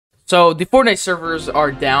So the Fortnite servers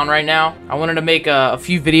are down right now. I wanted to make a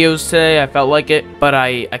few videos today. I felt like it, but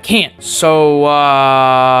I can't. So,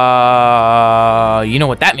 you know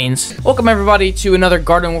what that means. Welcome everybody to another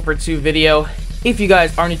Garden Warfare 2 video. If you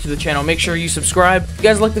guys are new to the channel, make sure you subscribe. If you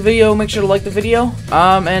guys like the video, make sure to like the video.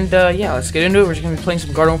 Yeah, let's get into it. We're just gonna be playing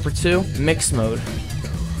some Garden Warfare 2 mixed mode.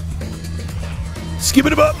 Skip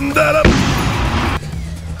it up and that up.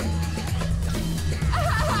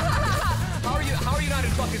 How are you not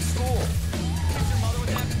in fucking school? Is your mother with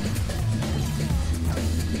that?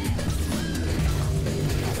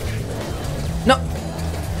 No.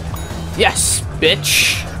 Yes,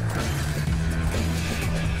 bitch.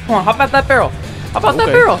 Come on, hop out that barrel. Hop out that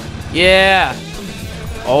barrel. Yeah.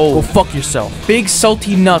 Oh. Go fuck yourself. Big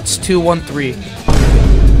Salty Nuts 213.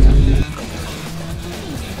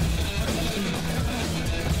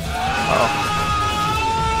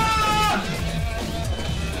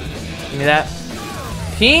 Give me that.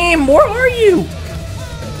 Team, where are you?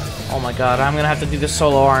 Oh my god, I'm gonna have to do this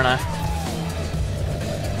solo, aren't I?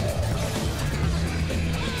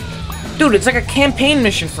 Dude, it's like a campaign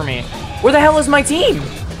mission for me. Where the hell is my team?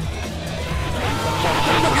 Jesus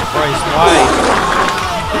Christ, why?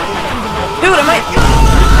 Dude, am I...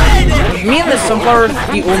 Me and the Sunflower are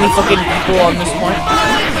the only fucking people on this point.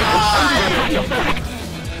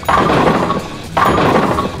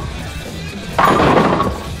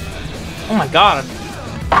 Oh my god.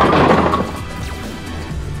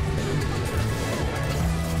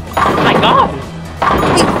 Oh my god.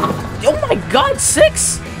 Oh my god,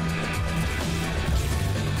 6?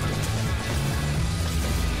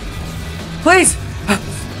 Please.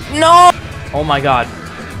 No. Oh my god.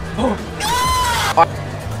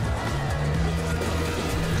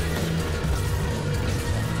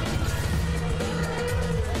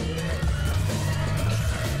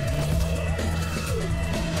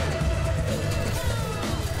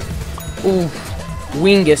 Ooh,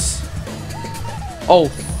 Wingus. Oh.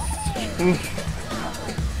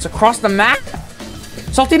 It's across the map?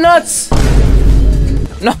 Salty Nuts!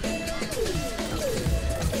 No.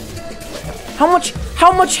 How much?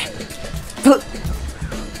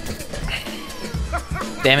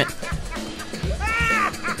 Damn it.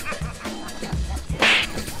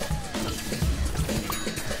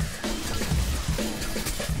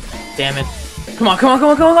 Damn it. Come on.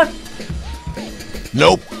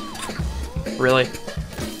 Nope. Really?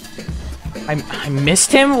 I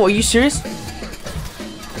missed him? Are you serious?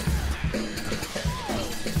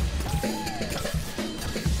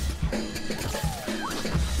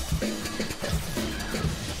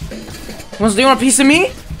 Do you want a piece of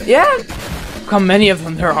me? Yeah? Look how many of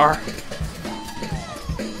them there are.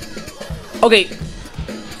 Okay.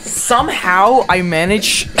 Somehow I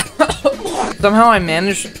managed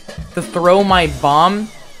to throw my bomb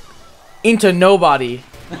into nobody.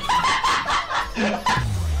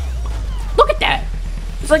 Look at that!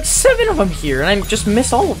 There's like 7 of them here, and I just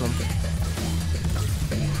missed all of them.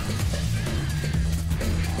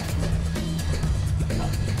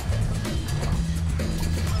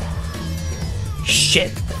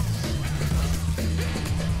 Shit.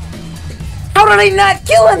 How did I not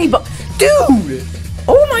kill anybody? Dude!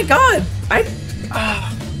 Oh my god!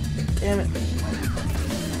 Damn it.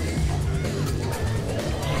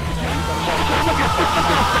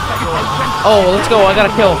 Oh, let's go. I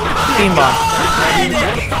gotta kill Beanbot.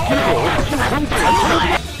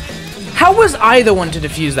 How was I the one to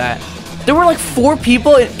defuse that? There were like 4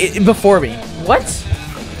 people before me. What?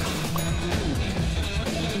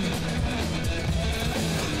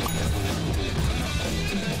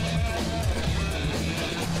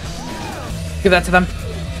 Give that to them.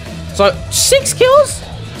 So, 6 kills?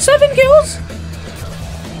 7 kills?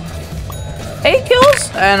 8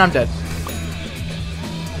 kills? And I'm dead.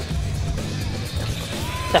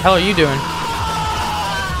 What the hell are you doing?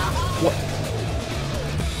 What?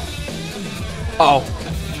 Uh-oh.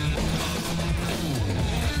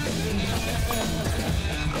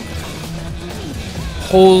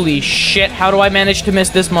 Holy shit, how do I manage to miss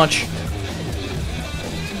this much?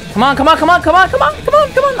 Come on.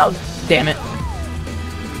 Oh, damn it.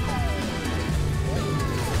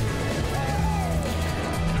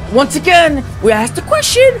 Once again, we asked the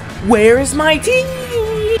question, where is my team?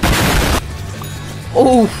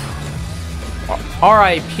 Oh,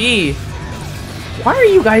 R.I.P. Why are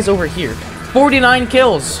you guys over here? 49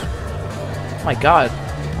 kills. Oh my god,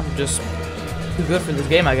 I'm just too good for this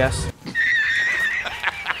game, I guess.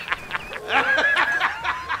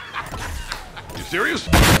 You serious?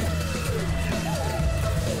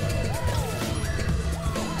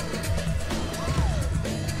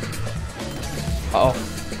 Uh-oh.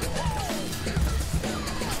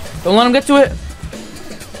 Don't let him get to it.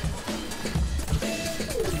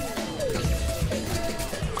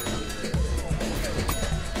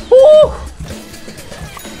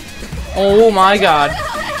 Oh my god.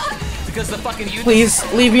 Because the fucking you. Please,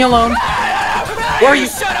 leave me alone. Where are you?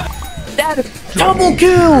 Shut up! That double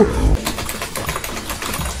kill!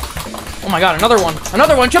 Oh my god, another one.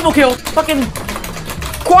 Another one, triple kill! Fucking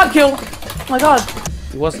quad kill! Oh my god.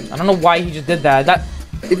 He wasn't. I don't know why he just did that.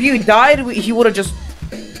 If he died, he would have just...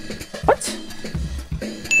 What?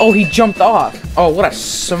 Oh, he jumped off. Oh, what a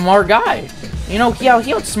smart guy. You know, he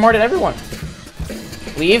outsmarted everyone.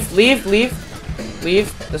 Leave, leave, leave.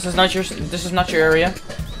 Leave. This is not your area.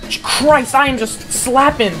 Christ, I am just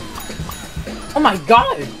slapping. Oh my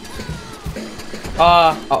god.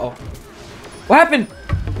 Uh-oh. What happened?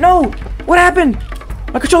 No! What happened?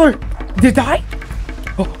 My controller! Did it die?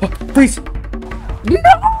 Oh, please. No!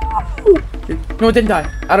 No, it didn't die.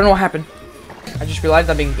 I don't know what happened. I just realized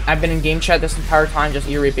I've been in game chat this entire time just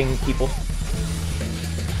ear-raping people.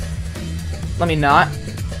 Let me not.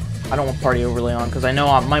 I don't want party overlay on because I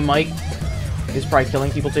know my mic is probably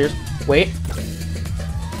killing people's ears. Wait.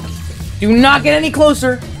 Do not get any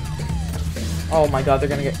closer. Oh my god, they're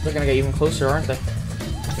gonna get even closer, aren't they?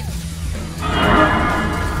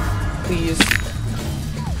 Please.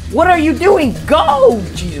 What are you doing? Go!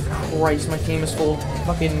 Jesus Christ, my game is full of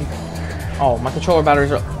fucking... Oh, my controller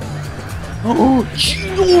batteries are... Oh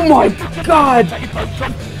my god!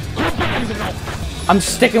 I'm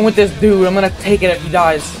sticking with this dude. I'm gonna take it if he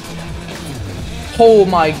dies. Oh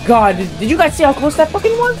my god. Did you guys see how close that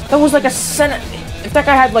fucking was? That was like a cent... If that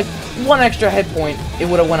guy had like one extra hit point, it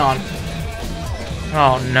would have went on.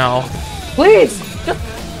 Oh no. Please! Just...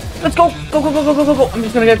 Let's go! Go, go, go, go, go, go, go! I'm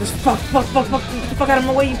just gonna get this fuck out of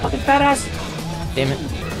my way, you fucking fat ass! Damn it.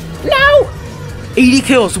 No! 80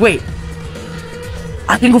 kills, wait.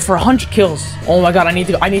 I can go for 100 kills. Oh my god, I need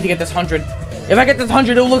to get this 100. If I get this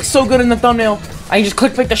 100, it'll look so good in the thumbnail. I can just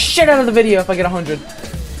clickbait the shit out of the video if I get 100.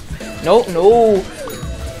 No, no.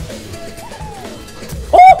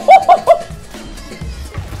 Oh!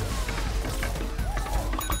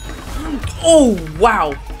 Oh,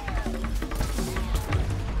 wow.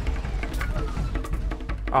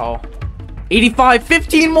 Uh oh. 85,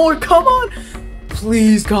 15 more, come on!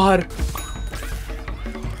 Please, God.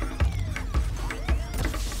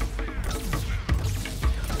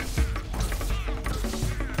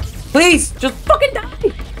 Please, just fucking die!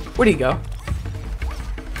 Where'd he go?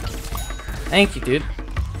 Thank you, dude.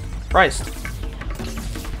 Christ.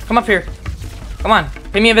 Come up here. Come on,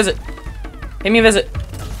 pay me a visit. Pay me a visit.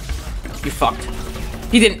 You fucked.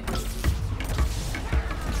 He didn't.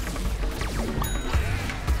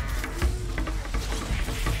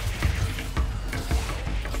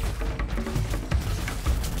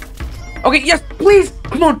 Okay, yes, please!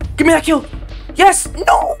 Come on, give me that kill! Yes!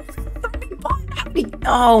 No!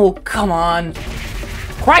 Oh, come on.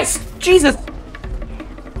 Christ! Jesus!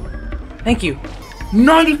 Thank you.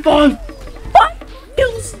 95! 5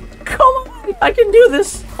 kills! Come on! I can do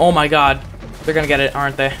this! Oh my god. They're gonna get it,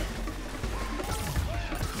 aren't they?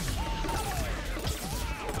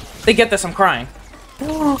 They get this, I'm crying.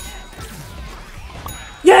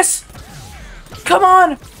 Yes! Come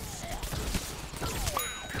on!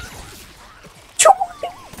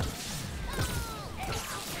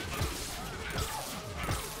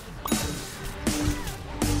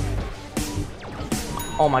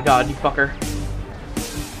 Oh my god, you fucker.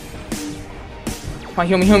 Come on,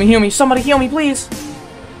 heal me, heal me, heal me. Somebody heal me, please.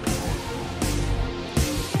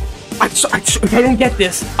 If I don't get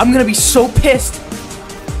this, I'm gonna be so pissed.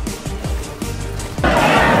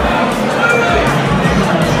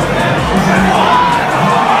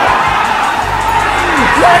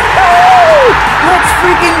 Let's go! Let's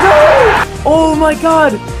freaking go! Oh my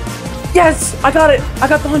god. Yes, I got it. I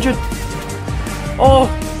got the 100. Oh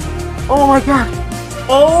my god.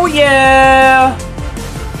 Oh yeah!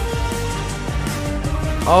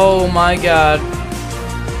 Oh my god.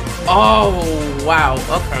 Oh wow.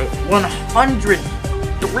 Okay.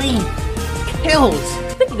 103 kills.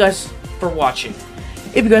 Thank you guys for watching.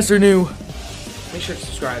 If you guys are new, make sure to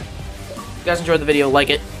subscribe. If you guys enjoyed the video, like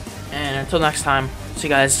it. And until next time, see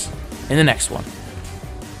you guys in the next one.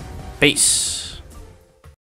 Peace.